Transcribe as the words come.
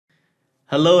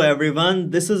Hello everyone,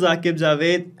 this is Akib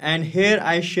Javed, and here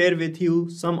I share with you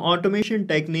some automation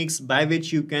techniques by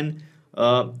which you can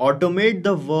automate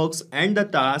the works and the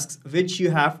tasks which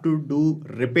you have to do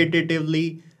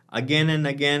repetitively again and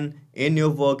again in your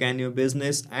work and your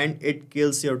business, and it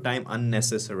kills your time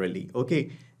unnecessarily.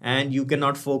 Okay, and you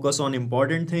cannot focus on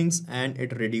important things, and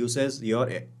it reduces your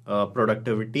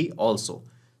productivity also.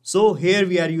 So here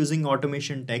we are using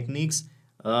automation techniques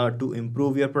to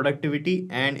improve your productivity,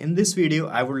 and in this video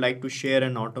I would like to share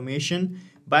an automation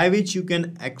by which you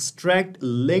can extract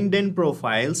LinkedIn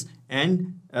profiles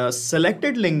and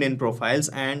selected LinkedIn profiles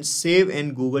and save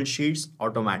in Google Sheets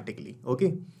automatically.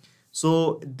 Okay,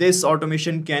 so this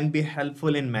automation can be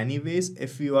helpful in many ways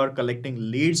if you are collecting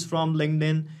leads from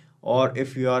LinkedIn, or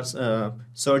if you are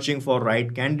searching for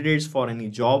right candidates for any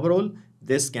job role.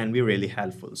 This can be really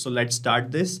helpful. So let's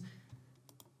start this.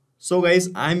 So guys,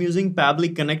 I'm using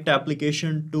Pabbly Connect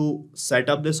application to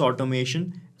set up this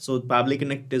automation. So Pabbly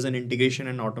Connect is an integration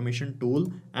and automation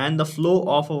tool, and the flow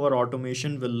of our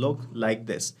automation will look like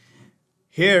this.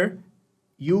 Here,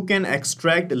 you can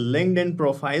extract LinkedIn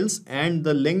profiles, and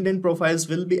the LinkedIn profiles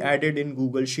will be added in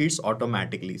Google Sheets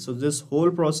automatically. So this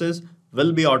whole process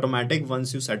will be automatic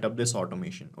once you set up this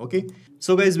automation. Okay,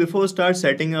 so guys, before start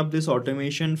setting up this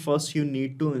automation, first you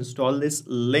need to install this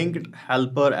linked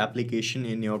helper application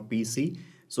in your PC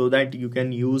so that you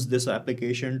can use this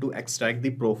application to extract the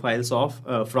profiles of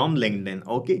from LinkedIn.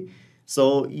 Okay,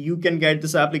 so you can get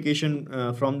this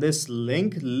application from this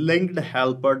link,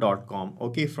 linkedhelper.com.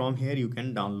 Okay, from here you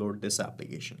can download this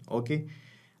application. Okay,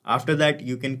 after that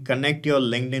you can connect your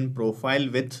LinkedIn profile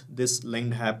with this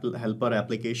linked helper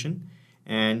application.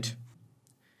 And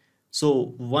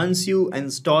so once you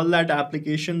install that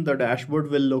application, the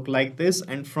dashboard will look like this,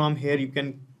 and from here you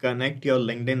can connect your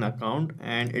LinkedIn account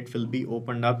and it will be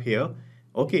opened up here.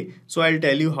 Okay, so I'll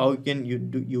tell you how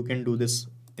you can do this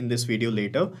in this video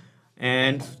later.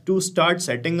 And to start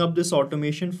setting up this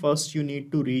automation, first you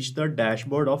need to reach the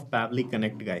dashboard of Pabbly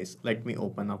Connect, guys. Let me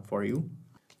open up for you.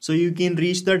 So you can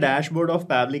reach the dashboard of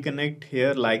Pabbly Connect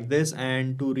here like this,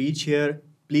 and to reach here,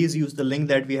 please use the link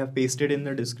that we have pasted in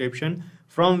the description,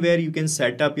 from where you can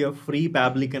set up your free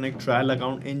Pabbly Connect trial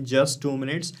account in just 2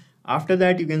 minutes. After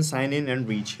that, you can sign in and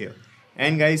reach here.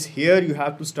 And guys, here you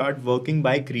have to start working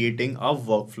by creating a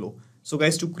workflow. So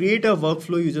guys, to create a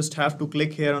workflow, you just have to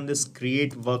click here on this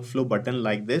create workflow button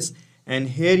like this. And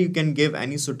here you can give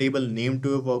any suitable name to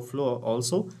your workflow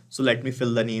also. So let me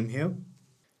fill the name here.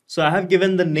 So I have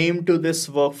given the name to this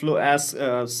workflow as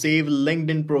save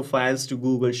LinkedIn profiles to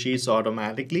Google Sheets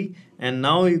automatically. And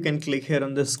now you can click here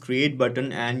on this create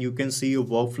button and you can see your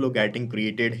workflow getting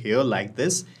created here like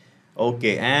this.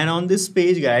 Okay, and on this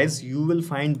page, guys, you will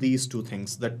find these two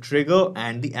things, the trigger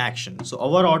and the action. So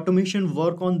our automation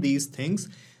work on these things.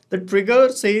 The trigger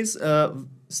says,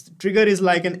 trigger is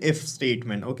like an if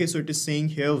statement. Okay, so it is saying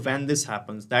here when this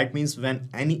happens, that means when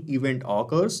any event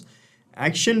occurs,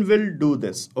 action will do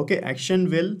this. Okay, action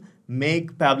will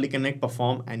make Pabbly Connect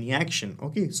perform any action.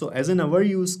 Okay, so as in our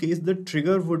use case, the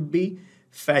trigger would be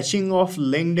fetching of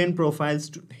LinkedIn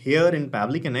profiles here in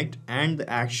Pabbly Connect, and the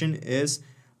action is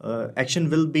action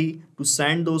will be to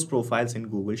send those profiles in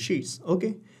Google Sheets.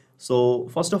 Okay, so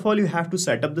first of all, you have to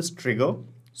set up this trigger.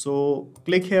 So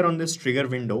click here on this trigger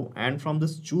window, and from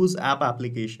this choose app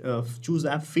application, choose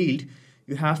app field,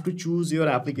 you have to choose your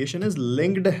application as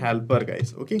linked helper,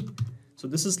 guys. Okay, so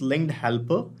this is linked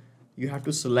helper. You have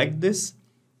to select this,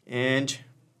 and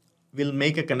we'll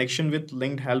make a connection with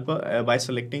linked helper by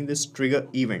selecting this trigger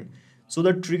event. So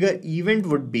the trigger event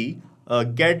would be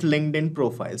get LinkedIn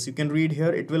profiles. You can read here,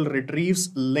 it will retrieves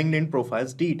LinkedIn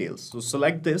profiles details. So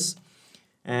select this,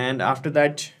 and after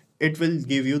that it will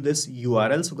give you this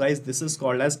URL. So guys, this is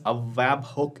called as a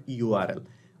webhook URL.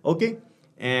 Okay,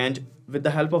 and with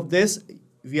the help of this,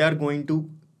 we are going to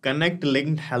connect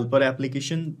linked helper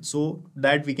application so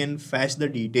that we can fetch the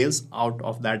details out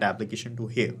of that application to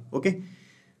here. Okay,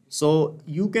 so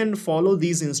you can follow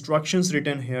these instructions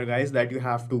written here, guys, that you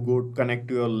have to go connect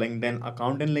to your LinkedIn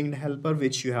account in linked helper,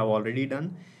 which you have already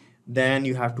done. Then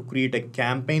you have to create a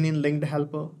campaign in linked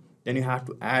helper. Then you have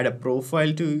to add a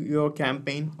profile to your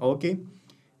campaign. Okay,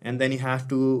 and then you have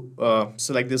to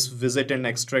select this visit and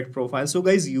extract profile. So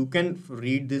guys, you can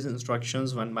read these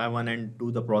instructions one by one and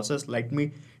do the process. Let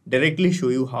me directly show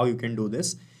you how you can do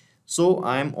this. So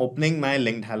I'm opening my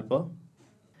linked helper.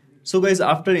 So guys,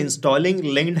 after installing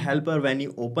linked helper, when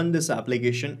you open this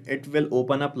application, it will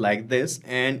open up like this,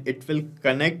 and it will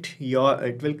connect your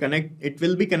it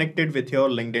will be connected with your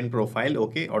LinkedIn profile.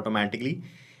 Okay, automatically.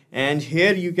 And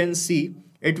here you can see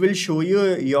it will show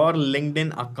you your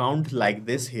LinkedIn account like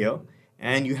this here,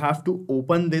 and you have to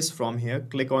open this from here.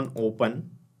 Click on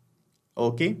open.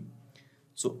 Okay,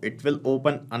 so it will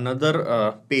open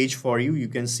another page for you. You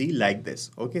can see like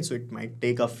this. Okay, so it might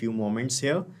take a few moments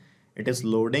here. It is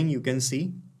loading, you can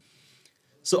see.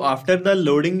 So after the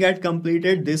loading get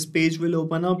completed, this page will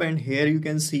open up, and here you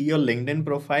can see your LinkedIn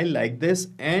profile like this.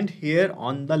 And here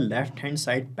on the left hand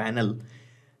side panel,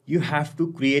 you have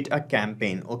to create a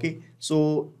campaign. Okay,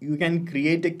 so you can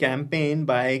create a campaign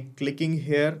by clicking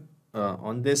here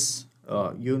on this.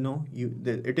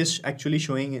 It is actually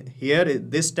showing here.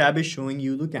 This tab is showing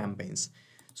you the campaigns.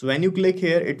 So when you click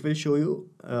here, it will show you.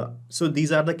 So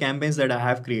these are the campaigns that I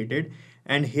have created,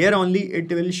 and here only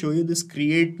it will show you this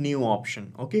create new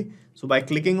option. Okay, so by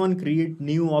clicking on create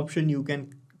new option, you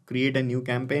can create a new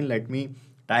campaign. Let me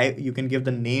type. You can give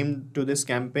the name to this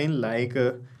campaign, like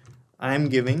I am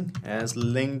giving as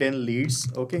LinkedIn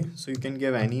leads. Okay, so you can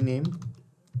give any name.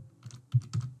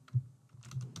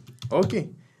 Okay,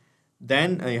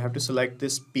 then you have to select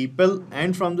this people,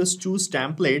 and from this choose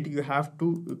template you have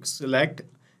to select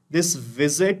this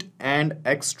visit and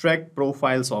extract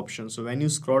profiles option. So when you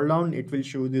scroll down, it will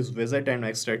show this visit and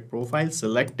extract profile.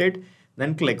 Select it,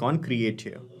 then click on create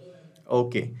here.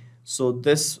 Okay, so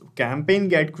this campaign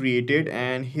get created,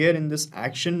 and here in this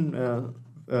action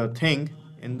thing,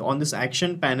 and on this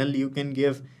action panel, you can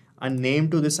give a name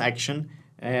to this action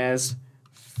as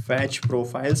fetch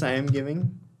profiles. I am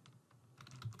giving.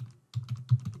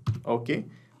 Okay,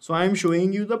 so I am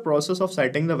showing you the process of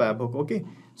setting the webhook. Okay,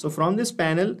 so from this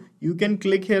panel you can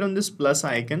click here on this plus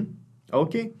icon.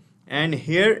 Okay, and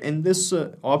here in this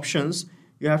options,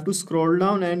 you have to scroll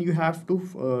down, and you have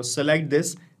to select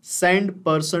this send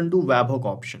person to webhook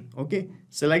option. Okay,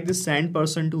 select this send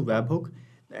person to webhook,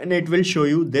 and it will show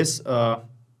you this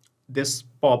this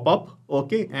pop-up.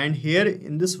 Okay, and here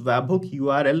in this webhook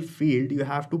URL field, you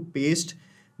have to paste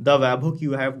the webhook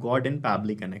you have got in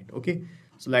Pabbly Connect. Okay,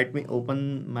 so let me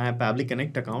open my Pabbly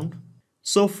Connect account.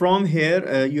 So from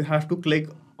here, you have to click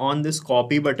on this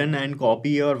copy button and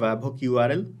copy your webhook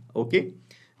URL. Okay,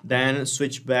 then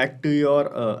switch back to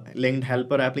your linked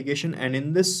helper application, and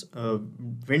in this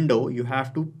window, you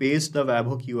have to paste the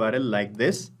webhook URL like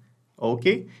this.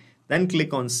 Okay, then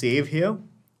click on save here,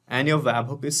 and your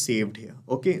webhook is saved here.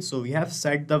 Okay, so we have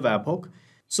set the webhook.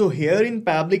 So here in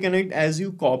Pabbly Connect, as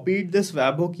you copied this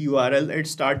webhook URL, it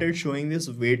started showing this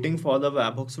waiting for the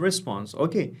webhook's response.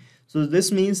 Okay, so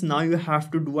this means now you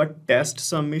have to do a test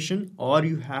submission, or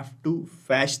you have to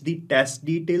fetch the test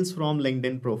details from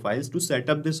LinkedIn profiles to set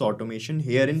up this automation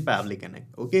here in Pabbly Connect.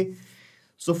 Okay,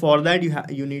 so for that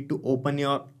you need to open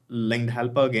your linked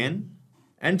helper again,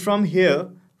 and from here,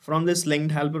 from this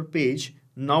linked helper page,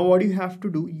 now what you have to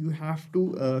do, you have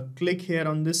to click here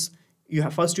on this.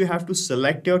 First you have to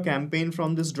select your campaign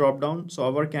from this drop down. So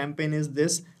our campaign is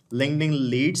this LinkedIn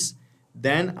leads.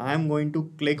 Then I'm going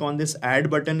to click on this add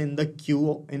button in the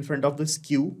queue, in front of this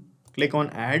queue. Click on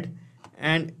add,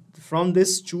 and from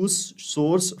this choose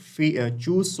source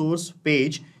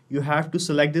page, you have to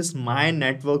select this my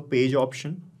network page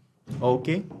option.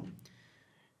 Okay,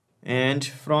 and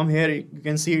from here you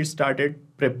can see it started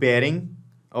preparing.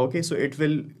 Okay, so it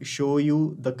will show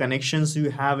you the connections you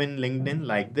have in LinkedIn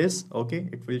like this. Okay,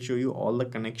 it will show you all the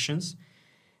connections,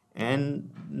 and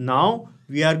now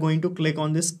we are going to click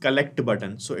on this collect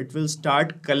button. So it will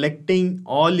start collecting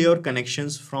all your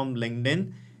connections from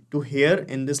LinkedIn to here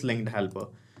in this linked helper.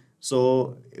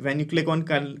 So when you click on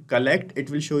collect, it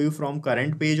will show you from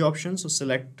current page option. So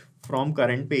select from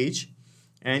current page,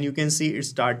 and you can see it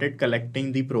started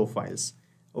collecting the profiles.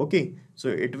 Okay, so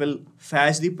it will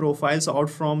fetch the profiles out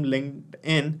from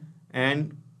LinkedIn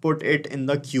and put it in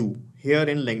the queue here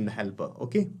in linked helper.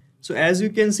 Okay, so as you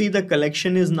can see, the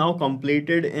collection is now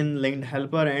completed in linked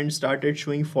helper and started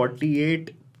showing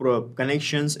 48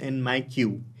 connections in my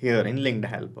queue here in linked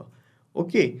helper.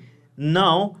 Okay,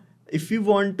 now if you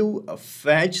want to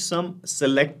fetch some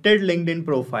selected LinkedIn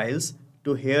profiles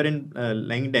to here in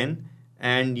LinkedIn,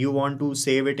 and you want to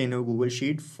save it in a Google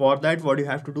Sheet, for that what you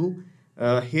have to do,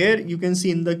 here you can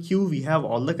see in the queue we have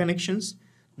all the connections.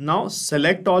 Now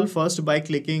select all first by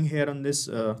clicking here on this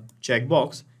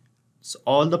checkbox. So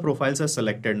all the profiles are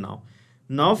selected now.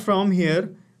 Now from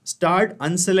here, start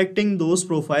unselecting those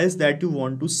profiles that you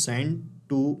want to send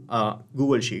to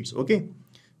Google Sheets. Okay,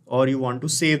 or you want to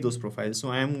save those profiles. So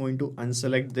I am going to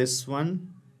unselect this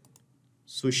one,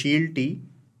 Sushil T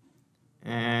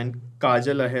and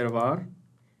Kajal Aherwar,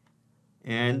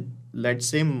 and let's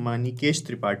say Manikesh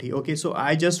Tripathi. Okay, so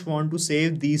I just want to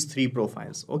save these three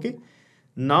profiles. Okay,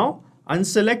 now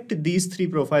unselect these three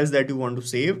profiles that you want to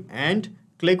save and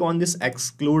click on this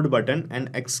exclude button and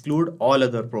exclude all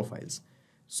other profiles.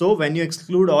 So when you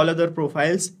exclude all other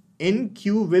profiles, in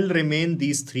queue will remain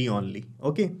these three only.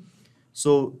 Okay,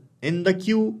 so in the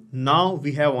queue now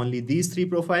we have only these three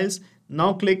profiles.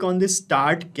 Now click on the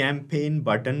start campaign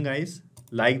button, guys,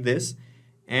 like this,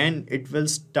 and it will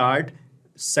start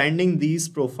sending these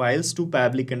profiles to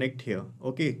Pabbly Connect here.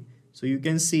 Okay, so you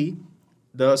can see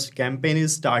the campaign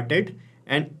is started,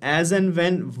 and as and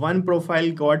when one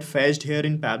profile got fetched here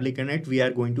in Pabbly Connect, we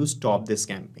are going to stop this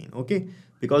campaign. Okay,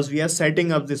 because we are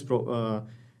setting up this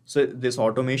this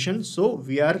automation, so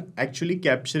we are actually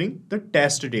capturing the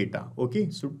test data. Okay,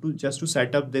 so to just to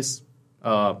set up this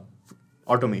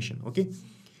automation. Okay,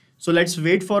 so let's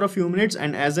wait for a few minutes,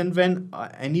 and as and when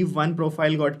any one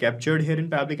profile got captured here in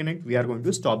Pabbly Connect, we are going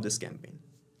to stop this campaign.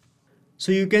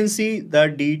 So you can see the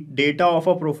data of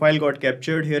a profile got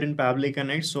captured here in Pabbly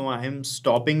Connect. So I am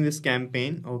stopping this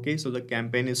campaign. Okay, so the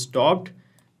campaign is stopped.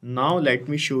 Now let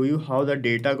me show you how the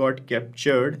data got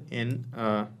captured in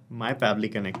my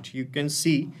Pabbly Connect. You can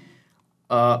see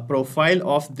a profile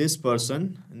of this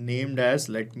person named as,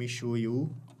 let me show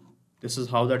you. This is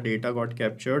how the data got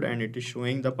captured, and it is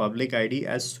showing the public ID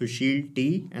as Sushil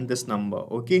T and this number.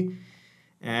 Okay,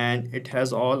 and it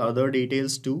has all other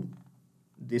details too.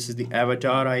 This is the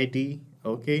avatar ID.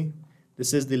 Okay,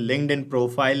 this is the LinkedIn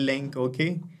profile link.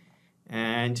 Okay,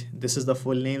 and this is the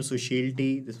full name Sushil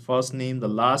T, the first name, the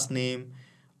last name.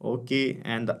 Okay,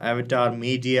 and the avatar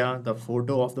media, the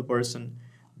photo of the person,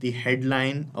 the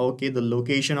headline. Okay, the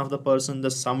location of the person,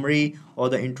 the summary or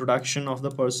the introduction of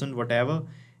the person, whatever.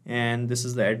 And this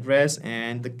is the address,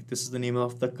 and this is the name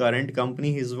of the current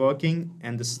company he's working,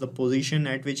 and this is the position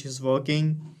at which he's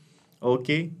working.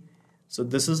 Okay, so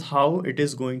this is how it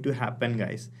is going to happen,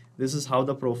 guys. This is how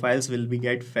the profiles will be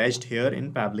get fetched here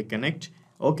in Pabbly Connect.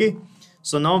 Okay,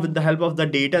 so now with the help of the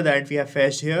data that we have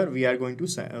fetched here, we are going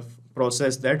to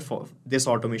process that for this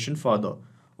automation further.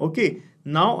 Okay,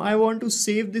 now I want to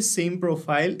save this same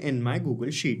profile in my Google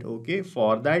Sheet. Okay,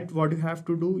 for that what you have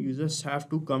to do, you just have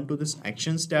to come to this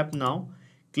actions tab now,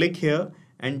 click here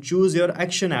and choose your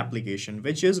action application,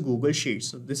 which is Google Sheets.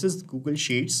 So this is Google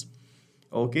Sheets.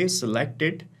 Okay, select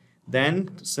it,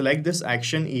 then select this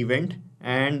action event,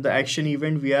 and the action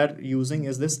event we are using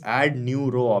is this add new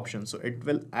row option. So it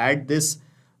will add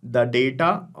the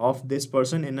data of this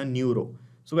person in a new row.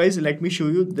 So guys, let me show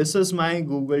you. This is my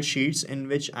Google Sheets in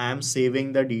which I am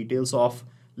saving the details of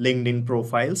LinkedIn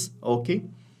profiles. Okay,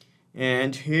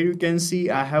 and here you can see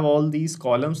I have all these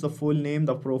columns: the full name,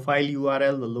 the profile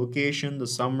URL, the location, the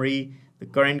summary, the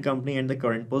current company, and the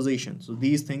current position. So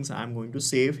these things I'm going to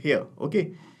save here.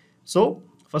 Okay, so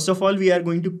first of all, we are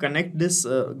going to connect this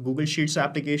Google Sheets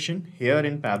application here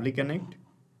in Pabbly Connect.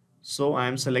 So I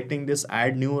am selecting this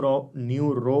add new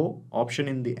row option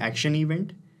in the action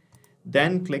event.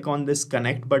 Then click on this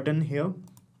connect button here.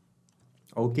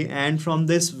 Okay, and from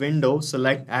this window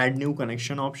select add new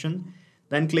connection option,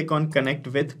 then click on connect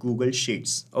with Google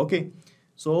Sheets. Okay,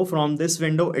 so from this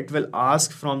window it will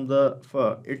ask from the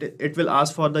it will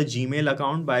ask for the Gmail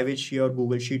account by which your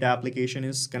Google Sheet application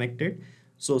is connected.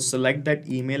 So select that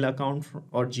email account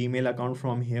or Gmail account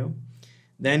from here,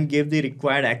 then give the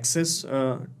required access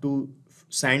to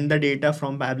send the data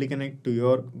from Pabbly Connect to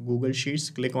your Google Sheets.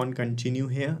 Click on continue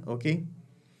here. Okay,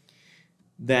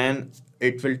 then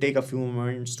it will take a few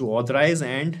moments to authorize,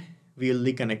 and we will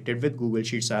be connected with Google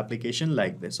Sheets application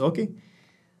like this. Okay,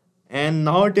 and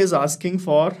now it is asking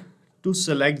for to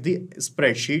select the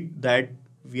spreadsheet that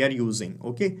we are using.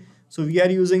 Okay, so we are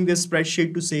using this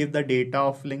spreadsheet to save the data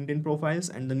of LinkedIn profiles,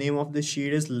 and the name of this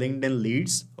sheet is LinkedIn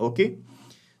Leads. Okay,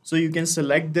 so you can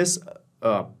select this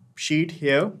sheet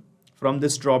here. From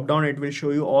this drop down, it will show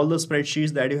you all the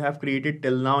spreadsheets that you have created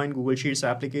till now in Google Sheets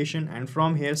application, and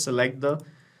from here select the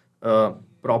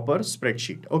proper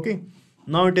spreadsheet. Okay,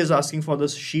 now it is asking for the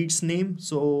sheet's name.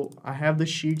 So I have the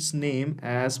sheet's name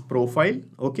as profile.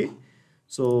 Okay,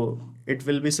 so it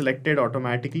will be selected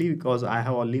automatically because I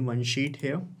have only one sheet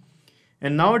here.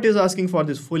 And now it is asking for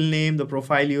this full name, the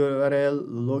profile URL,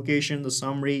 the location, the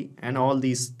summary, and all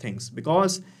these things,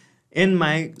 because in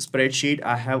my spreadsheet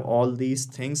I have all these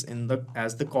things in the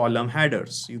as the column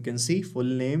headers. You can see full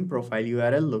name, profile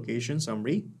URL, location,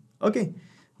 summary. Okay,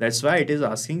 that's why it is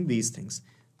asking these things.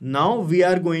 Now we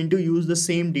are going to use the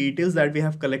same details that we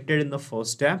have collected in the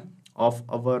first step of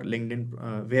our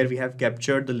LinkedIn where we have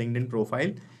captured the LinkedIn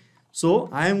profile. So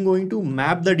I am going to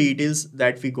map the details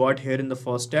that we got here in the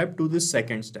first step to this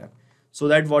second step, so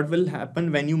that what will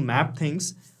happen when you map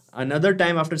things another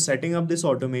time after setting up this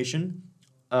automation,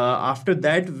 after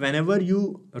that whenever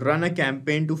you run a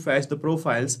campaign to fetch the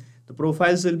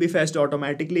profiles will be fetched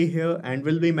automatically here and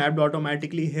will be mapped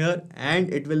automatically here,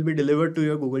 and it will be delivered to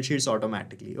your Google Sheets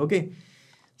automatically. Okay,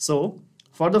 so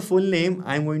for the full name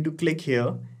I'm going to click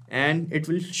here, and it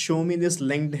will show me this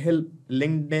linked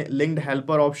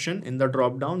helper option in the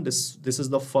drop down. This is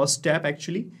the first step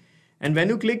actually. And when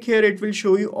you click here, it will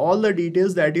show you all the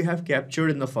details that you have captured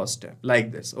in the first step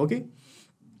like this. Okay.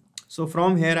 So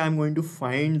from here, I'm going to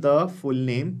find the full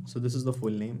name. So this is the full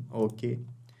name. Okay.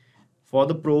 For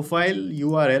the profile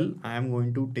URL, I am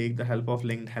going to take the help of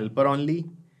linked helper only.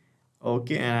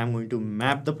 Okay. And I'm going to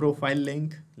map the profile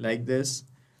link like this.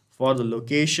 For the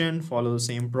location, follow the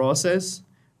same process.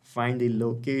 Find the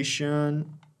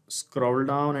location, scroll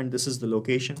down, and this is the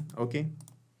location. Okay.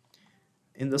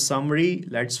 In the summary,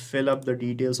 let's fill up the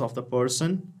details of the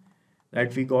person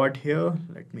that we got here.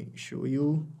 Let me show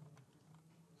you.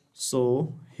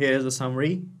 So here is the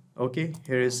summary. Okay,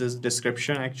 here is this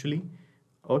description actually.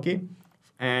 Okay,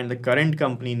 and the current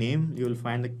company name, you will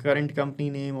find the current company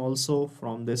name also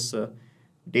from this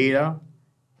data.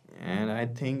 And I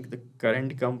think the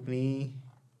current company,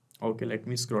 okay, let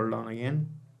me scroll down again.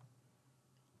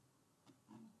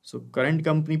 So current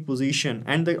company position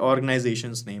and the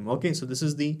organization's name. Okay, so this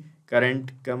is the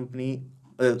current company.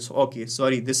 This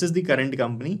is the current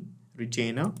company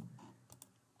retainer.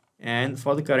 And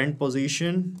for the current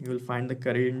position, you will find the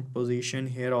current position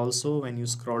here also when you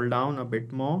scroll down a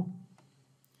bit more.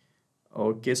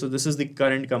 Okay, so this is the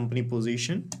current company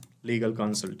position, legal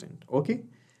consultant. Okay,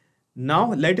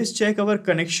 now let us check our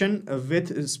connection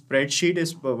with spreadsheet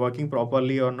is working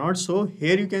properly or not. So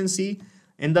here you can see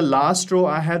in the last row,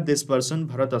 I have this person,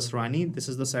 Bharat Asrani. This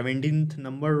is the 17th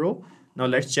number row. Now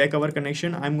let's check our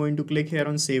connection. I'm going to click here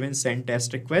on save and send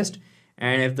test request.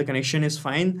 And if the connection is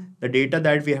fine, the data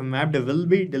that we have mapped will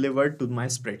be delivered to my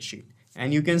spreadsheet.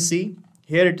 And you can see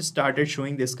here it started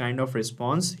showing this kind of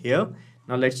response here.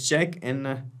 Now let's check in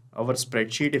our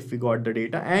spreadsheet if we got the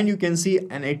data. And you can see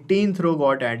an 18th row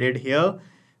got added here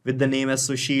with the name as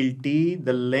Sushil T,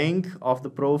 the link of the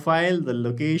profile, the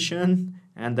location,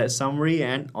 and the summary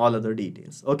and all other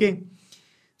details. Okay,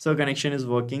 so connection is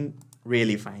working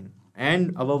really fine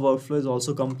and our workflow is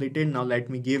also completed. Now let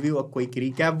me give you a quick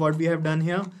recap what we have done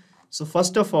here. So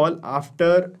first of all,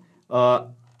 after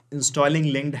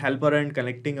installing linked helper and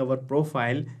connecting our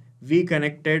profile, we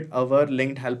connected our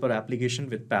linked helper application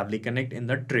with Pabbly Connect in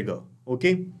the trigger.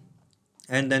 Okay,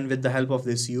 and then with the help of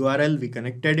this URL, we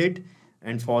connected it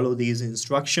and follow these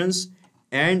instructions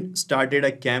and started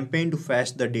a campaign to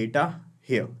fetch the data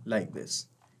here like this.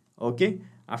 Okay,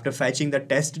 after fetching the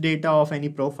test data of any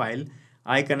profile,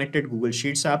 I connected Google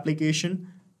Sheets application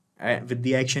with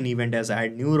the action event as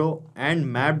add new row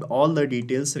and mapped all the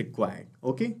details required.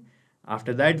 Okay,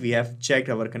 after that we have checked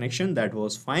our connection, that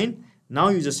was fine. Now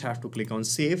you just have to click on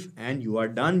save and you are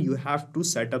done. You have to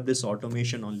set up this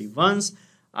automation only once.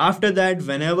 After that,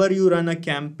 whenever you run a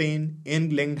campaign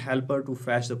in linked helper to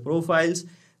fetch the profiles,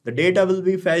 the data will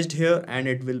be fetched here and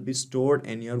it will be stored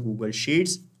in your Google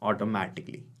Sheets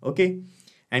automatically. Okay.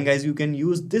 And guys, you can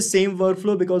use this same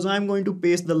workflow because I'm going to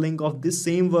paste the link of this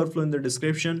same workflow in the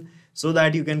description so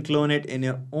that you can clone it in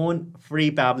your own free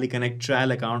Pabbly Connect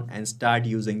trial account and start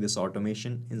using this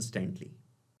automation instantly.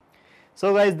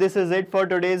 So guys, this is it for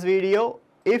today's video.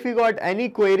 If you got any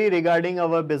query regarding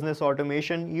our business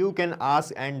automation, you can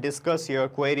ask and discuss your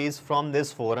queries from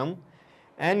this forum.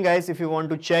 And guys, if you want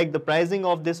to check the pricing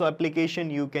of this application,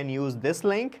 you can use this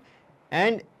link.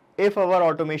 And if our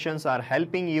automations are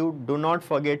helping you, do not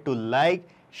forget to like,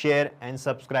 share and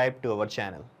subscribe to our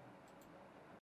channel.